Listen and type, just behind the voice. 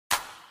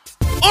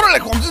Orale,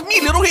 Holmes, it's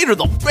me, Little Hater,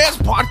 the best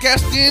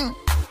podcast in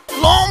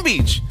Long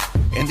Beach.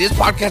 And this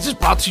podcast is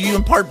brought to you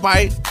in part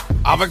by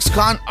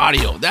AvexCon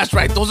Audio. That's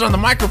right, those are the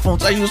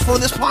microphones I use for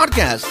this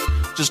podcast.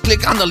 Just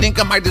click on the link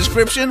in my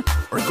description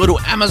or go to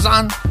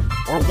Amazon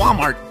or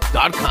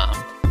Walmart.com.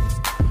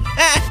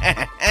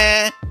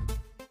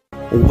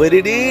 What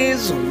it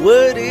is.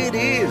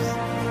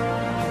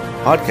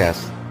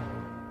 Podcast.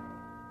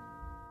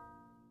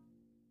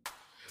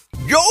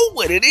 Yo,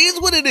 what it is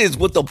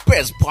with the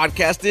best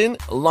podcast in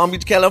Long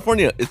Beach,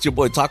 California. It's your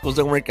boy Tacos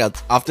and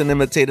Workouts, often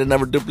imitated,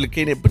 never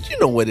duplicated, but you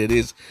know what it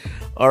is.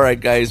 All right,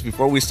 guys,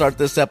 before we start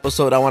this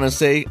episode, I want to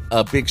say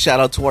a big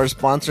shout out to our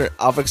sponsor,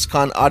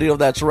 AvexCon Audio.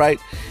 That's right.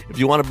 If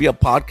you want to be a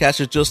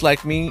podcaster just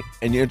like me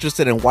and you're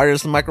interested in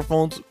wireless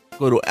microphones,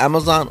 go to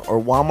Amazon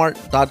or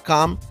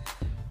Walmart.com,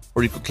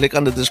 or you can click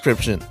on the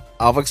description.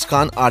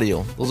 AvexCon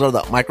Audio. Those are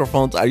the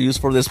microphones I use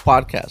for this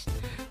podcast.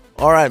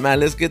 All right,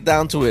 man, let's get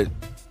down to it.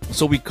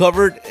 So we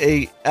covered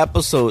a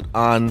episode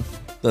on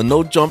the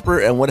no jumper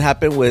and what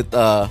happened with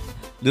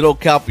little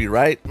Kelpy,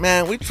 right?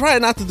 Man, we try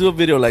not to do a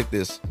video like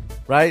this,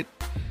 right?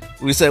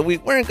 We said we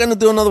weren't going to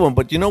do another one,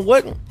 but you know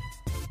what?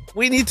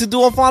 We need to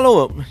do a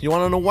follow-up. You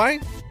want to know why?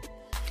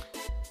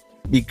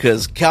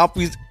 Because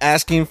Kelpy's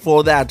asking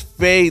for that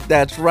fade.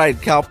 That's right,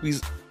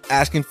 Kelpy's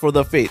asking for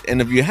the fade.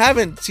 And if you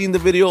haven't seen the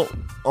video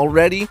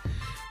already,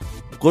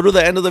 go to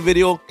the end of the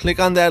video, click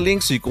on that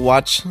link so you can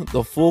watch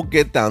the full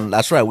get down.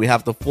 That's right, we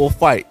have the full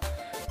fight.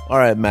 All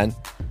right, man.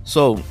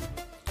 So,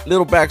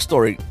 little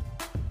backstory.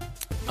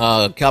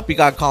 Kelpy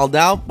got called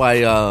out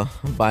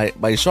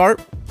by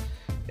Sharp,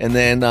 and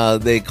then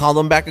they called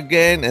him back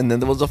again, and then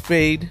there was a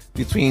fade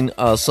between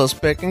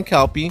Suspect and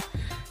Kelpy.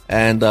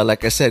 And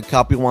like I said,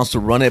 Kelpy wants to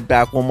run it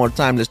back one more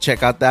time. Let's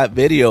check out that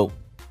video.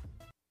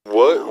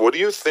 What do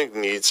you think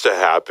needs to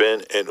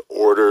happen in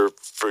order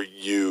for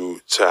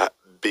you to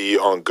be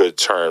on good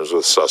terms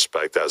with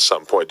Suspect at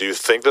some point? Do you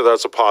think that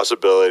that's a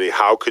possibility?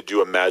 How could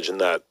you imagine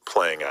that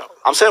playing out?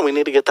 I'm saying we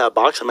need to get that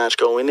boxing match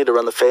going. We need to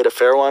run the fade, a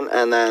fair one,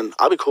 and then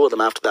I'll be cool with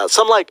them after that.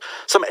 Some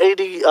AD,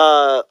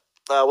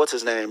 what's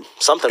his name?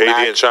 Something AD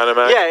Mac. and China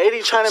Mac? Yeah,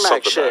 AD China Mac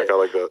Something shit. Mac, I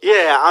like that.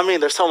 Yeah, I mean,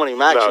 there's so many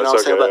Macs, you know what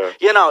I'm saying? Okay,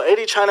 but,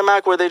 AD China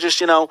Mac where they just,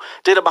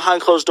 did it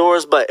behind closed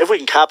doors. But if we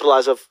can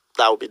capitalize off,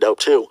 that would be dope,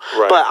 too.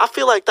 Right. But I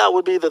feel like that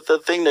would be the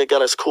thing that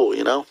got us cool,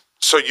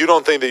 So you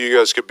don't think that you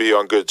guys could be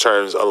on good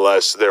terms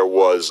unless there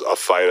was a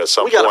fight at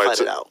some point? We gotta fight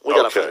it out. We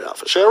gotta fight it out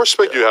for sure. I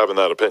respect you having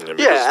that opinion.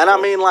 Yeah, and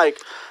I mean,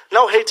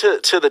 no hate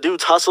to the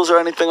dude's hustles or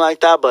anything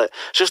like that, but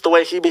just the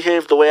way he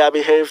behaved, the way I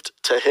behaved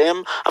to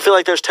him, I feel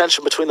like there's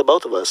tension between the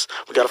both of us.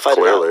 We gotta fight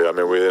it out. Clearly, I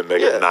mean, we didn't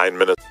make it 9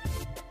 minutes.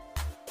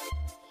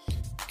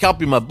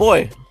 Kelpy, my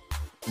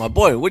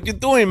boy, what you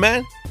doing,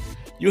 man?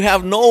 You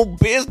have no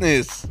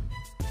business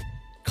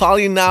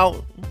calling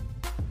out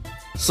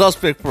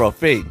Suspect for a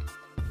fade.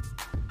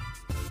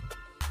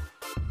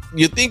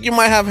 You think you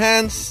might have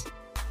hands?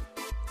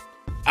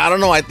 I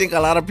don't know. I think a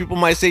lot of people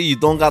might say you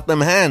don't got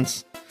them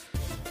hands.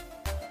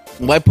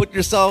 Why put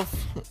yourself,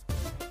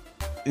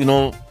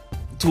 to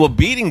a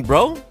beating,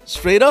 bro?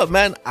 Straight up,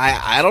 man.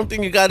 I don't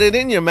think you got it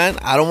in you, man.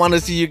 I don't want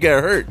to see you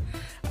get hurt.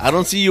 I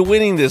don't see you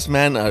winning this,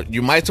 man.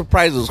 You might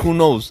surprise us. Who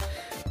knows?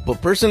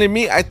 But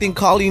personally, I think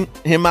calling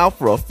him out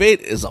for a fade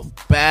is a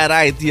bad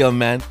idea,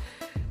 man.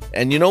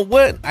 And you know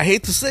what? I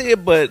hate to say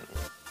it, but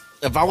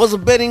if I was a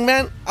betting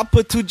man, I'd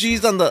put 2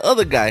 G's on the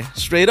other guy,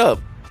 straight up.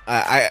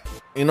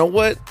 You know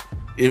what?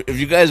 If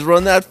you guys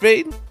run that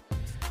fade,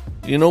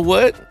 you know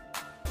what?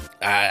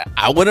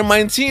 I wouldn't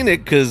mind seeing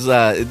it because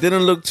it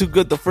didn't look too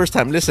good the first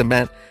time. Listen,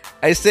 man,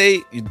 I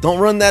say you don't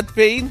run that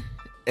fade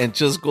and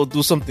just go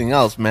do something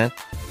else, man.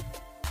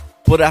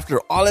 But after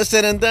all is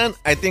said and done,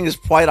 I think it's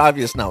quite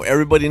obvious now.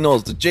 Everybody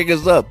knows the jig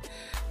is up.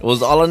 It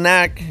was all a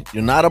knack.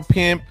 You're not a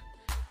pimp.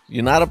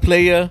 You're not a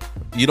player.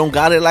 You don't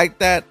got it like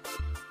that.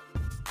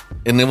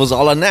 And it was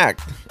all a knack.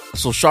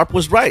 So Sharp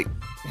was right.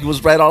 He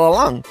was right all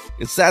along.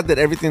 It's sad that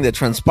everything that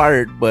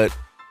transpired, but,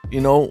 you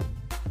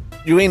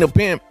ain't a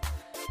pimp.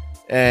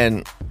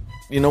 And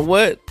you know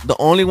what? The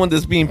only one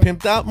that's being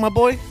pimped out, my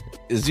boy,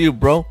 is you,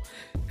 bro.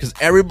 Because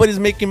everybody's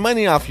making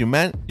money off you,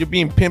 man. You're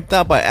being pimped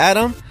out by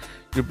Adam.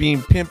 You're being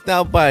pimped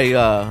out by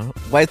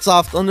White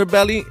Soft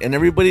Underbelly and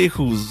everybody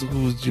who's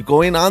you're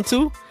going on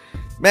to.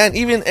 Man,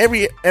 even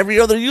every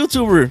other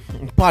YouTuber,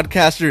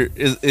 podcaster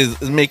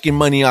is making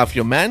money off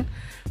you, man.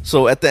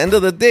 So at the end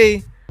of the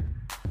day,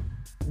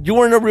 you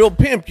weren't a real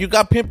pimp. You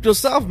got pimped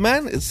yourself,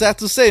 man. It's sad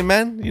to say,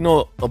 man.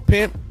 A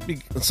pimp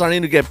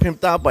starting to get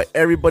pimped out by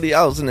everybody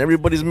else, and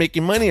everybody's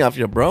making money off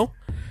you, bro.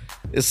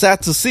 It's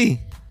sad to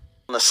see.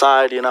 On the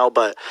side,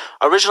 but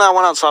originally I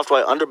went on Soft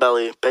White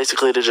Underbelly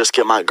basically to just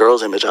get my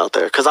girl's image out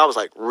there because I was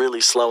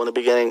really slow in the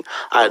beginning.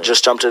 I had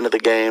just jumped into the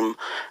game,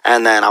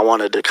 and then I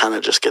wanted to kind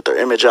of just get their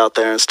image out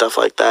there and stuff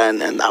like that,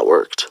 and that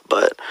worked.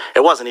 But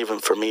it wasn't even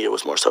for me, it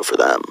was more so for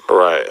them.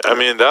 Right. I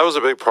mean, that was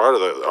a big part of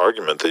the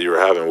argument that you were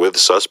having with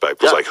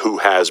Suspect was who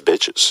has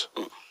bitches?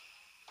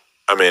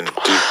 I mean,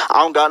 I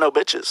don't got no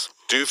bitches.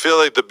 Do you feel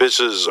like the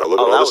bitches are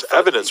looking at all this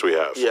evidence we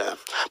have? Yeah.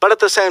 But at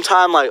the same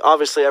time, like,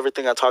 obviously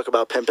everything I talk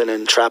about pimping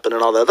and trapping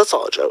and all that, that's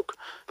all a joke.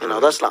 You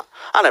know, that's not,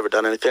 I never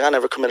done anything. I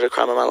never committed a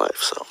crime in my life,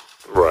 so.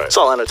 Right. It's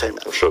all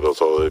entertainment. I'm sure they'll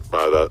totally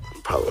buy that.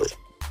 Probably.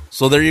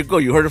 So there you go.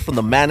 You heard it from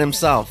the man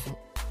himself.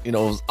 You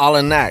know, it was all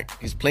an act.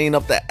 He's playing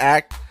up the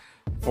act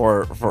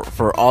for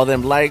all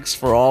them likes,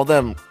 for all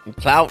them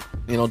clout,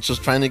 you know,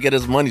 just trying to get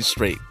his money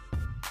straight.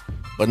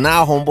 But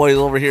now homeboy is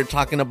over here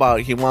talking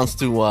about he wants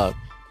to,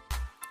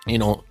 you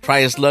know,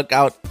 try his luck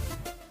out,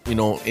 you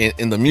know,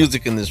 in the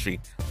music industry.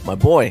 My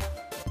boy,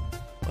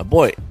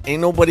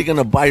 ain't nobody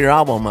gonna buy your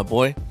album, my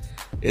boy.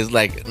 It's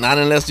like, not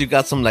unless you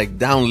got some like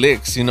down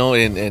licks, you know,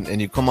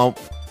 and you come out.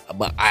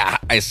 But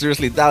I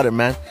seriously doubt it,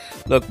 man.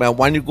 Look, man,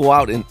 why don't you go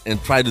out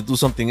and try to do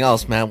something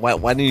else, man? Why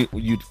don't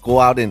you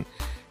go out and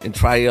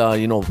try,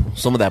 you know,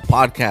 some of that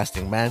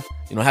podcasting, man?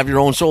 You know, have your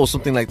own show or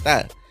something like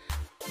that.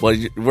 But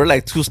we're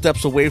like 2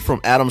 steps away from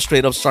Adam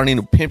straight up starting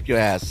to pimp your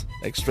ass,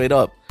 like straight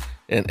up.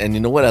 And you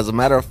know what? As a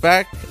matter of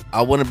fact,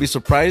 I wouldn't be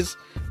surprised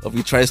if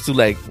he tries to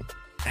like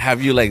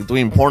have you like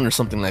doing porn or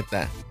something like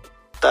that.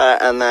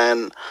 And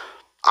then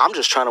I'm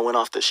just trying to win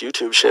off this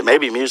YouTube shit.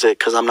 Maybe music,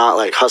 because I'm not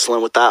like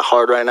hustling with that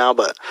hard right now.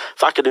 But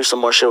if I could do some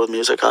more shit with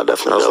music, I'd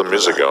definitely. How's the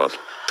music going?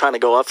 Trying to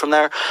go up from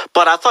there.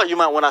 But I thought you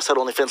meant when I said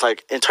OnlyFans,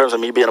 like in terms of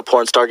me being a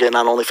porn star getting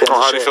on OnlyFans.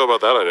 Oh, how do you feel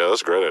about that idea?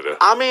 That's a great idea.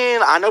 I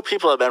mean, I know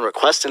people have been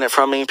requesting it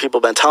from me.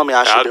 People have been telling me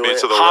I should do it.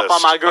 Hop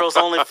on my girl's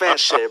OnlyFans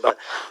shit. But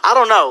I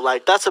don't know.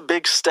 Like, that's a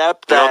big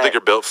step. You don't think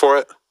you're built for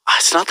it?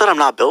 It's not that I'm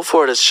not built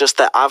for it. It's just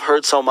that I've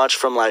heard so much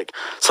from like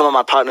some of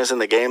my partners in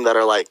the game that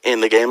are like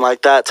in the game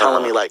like that,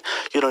 telling me like,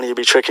 you don't need to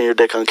be tricking your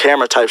dick on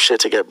camera type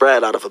shit to get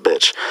bread out of a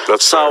bitch.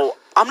 That's so fair.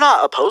 I'm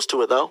not opposed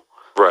to it though.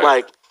 Right.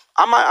 Like,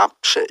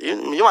 shit.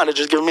 You might have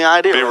just given me an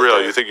idea. Be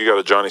real. You think you got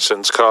a Johnny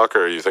Sins cock,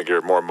 or you think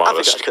you're more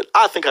modest?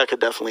 I think I could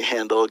definitely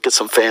handle it. Get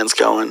some fans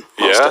going.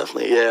 Most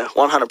definitely. Yeah.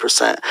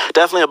 100%.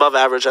 Definitely above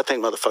average. I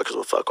think motherfuckers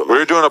will fuck with me. We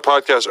were doing a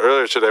podcast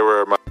earlier today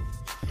where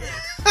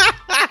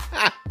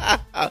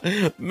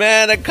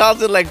man, I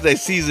called it like I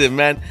sees it,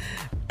 man.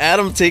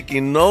 Adam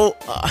taking no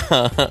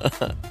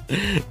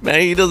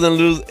man, he doesn't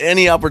lose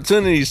any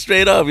opportunity.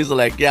 Straight up, he's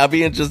like, yeah, I'll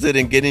be interested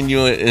in getting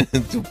you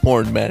into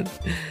porn, man.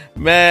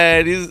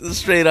 Man, he's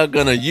straight up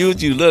gonna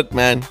use you. Look,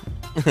 man,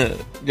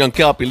 young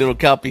Kelpy, little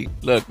Kelpy,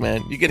 look,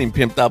 man, you're getting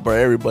pimped out by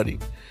everybody.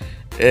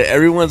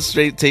 Everyone's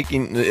straight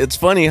taking. It's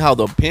funny how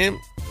the pimp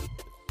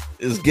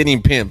is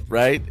getting pimped,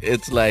 right?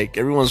 It's like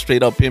everyone's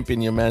straight up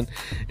pimping you, man,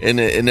 and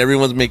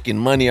everyone's making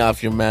money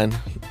off you, man.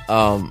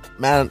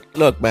 Man,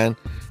 look, man,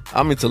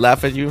 I'm mean to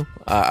laugh at you.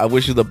 I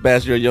wish you the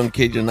best. You're a young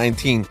kid. You're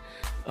 19.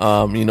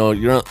 You know,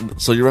 you're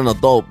an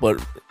adult,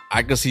 but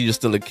I can see you're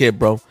still a kid,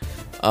 bro.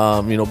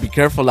 You know, be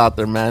careful out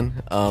there,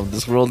 man.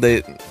 This world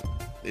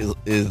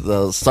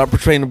is start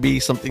portraying to be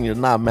something you're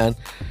not, man.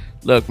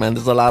 Look, man,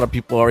 there's a lot of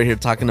people over here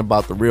talking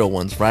about the real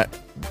ones, right?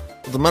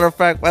 As a matter of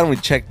fact, why don't we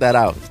check that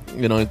out?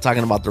 You know,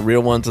 talking about the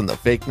real ones and the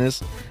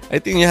fakeness. I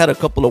think you had a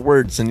couple of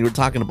words and you were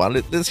talking about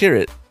it. Let's hear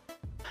it.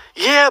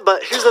 Yeah,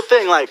 but here's the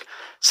thing, like,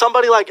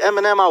 somebody like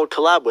Eminem I would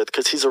collab with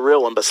because he's a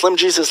real one. But Slim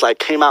Jesus like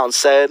came out and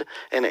said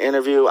in an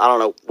interview, I don't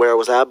know where it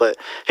was at, but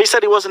he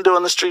said he wasn't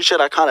doing the street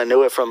shit. I kind of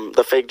knew it from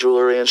the fake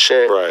jewelry and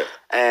shit. Right.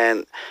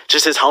 And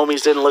just his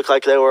homies didn't look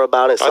like they were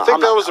about it. So I think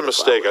that was a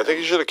mistake. I think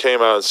he should have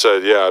came out and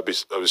said, yeah, I'd be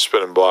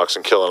spinning blocks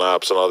and killing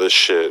ops and all this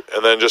shit.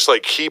 And then just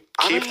like keep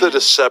the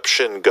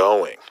deception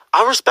going.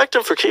 I respect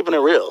him for keeping it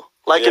real.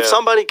 Like if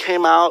somebody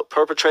came out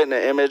perpetrating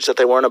an image that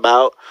they weren't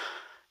about,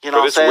 you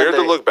know, but it's weird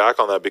to look back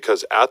on that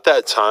because at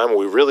that time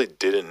we really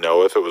didn't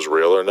know if it was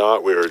real or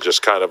not. We were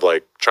just kind of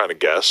like trying to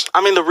guess.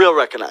 I mean, the real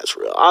recognized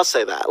real. I'll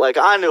say that. Like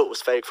I knew it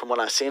was fake from when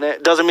I seen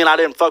it. Doesn't mean I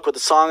didn't fuck with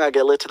the song. I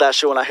get lit to that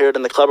shit when I hear it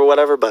in the club or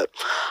whatever. But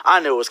I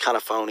knew it was kind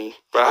of phony.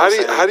 But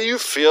how do you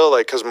feel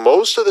like? Because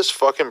most of this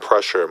fucking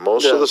pressure,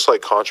 most of this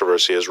like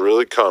controversy has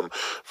really come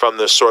from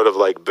this sort of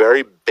like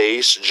very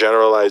base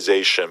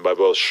generalization by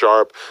both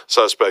Sharp,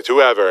 Suspect,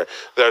 whoever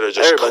that are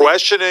just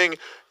questioning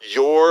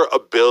your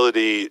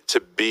ability to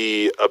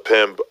be a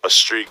pimp, a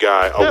street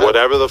guy, or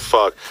whatever the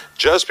fuck,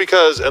 just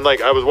because. And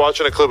like I was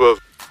watching a clip of,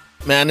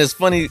 man, it's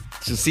funny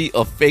to see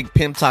a fake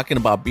pimp talking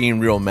about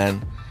being real,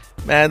 man.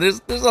 There's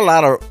a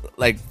lot of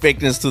like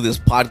fakeness to this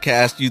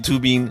podcast,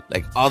 YouTubing,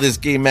 like all this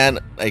game, man.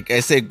 Like I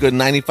say, good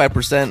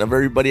 95% of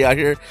everybody out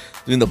here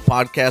doing the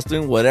podcast,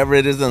 doing whatever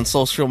it is on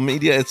social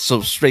media, it's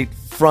so straight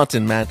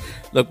fronting, man.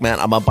 Look, man,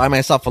 I'm gonna buy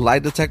myself a lie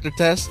detector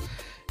test.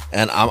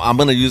 And I'm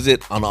going to use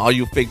it on all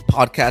you fake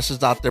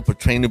podcasters out there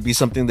portraying to be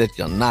something that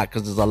you're not.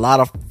 Because there's a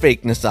lot of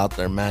fakeness out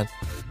there, man.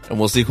 And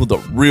we'll see who the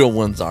real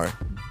ones are.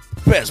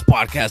 Best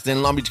podcast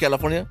in Long Beach,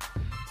 California.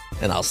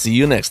 And I'll see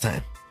you next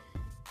time.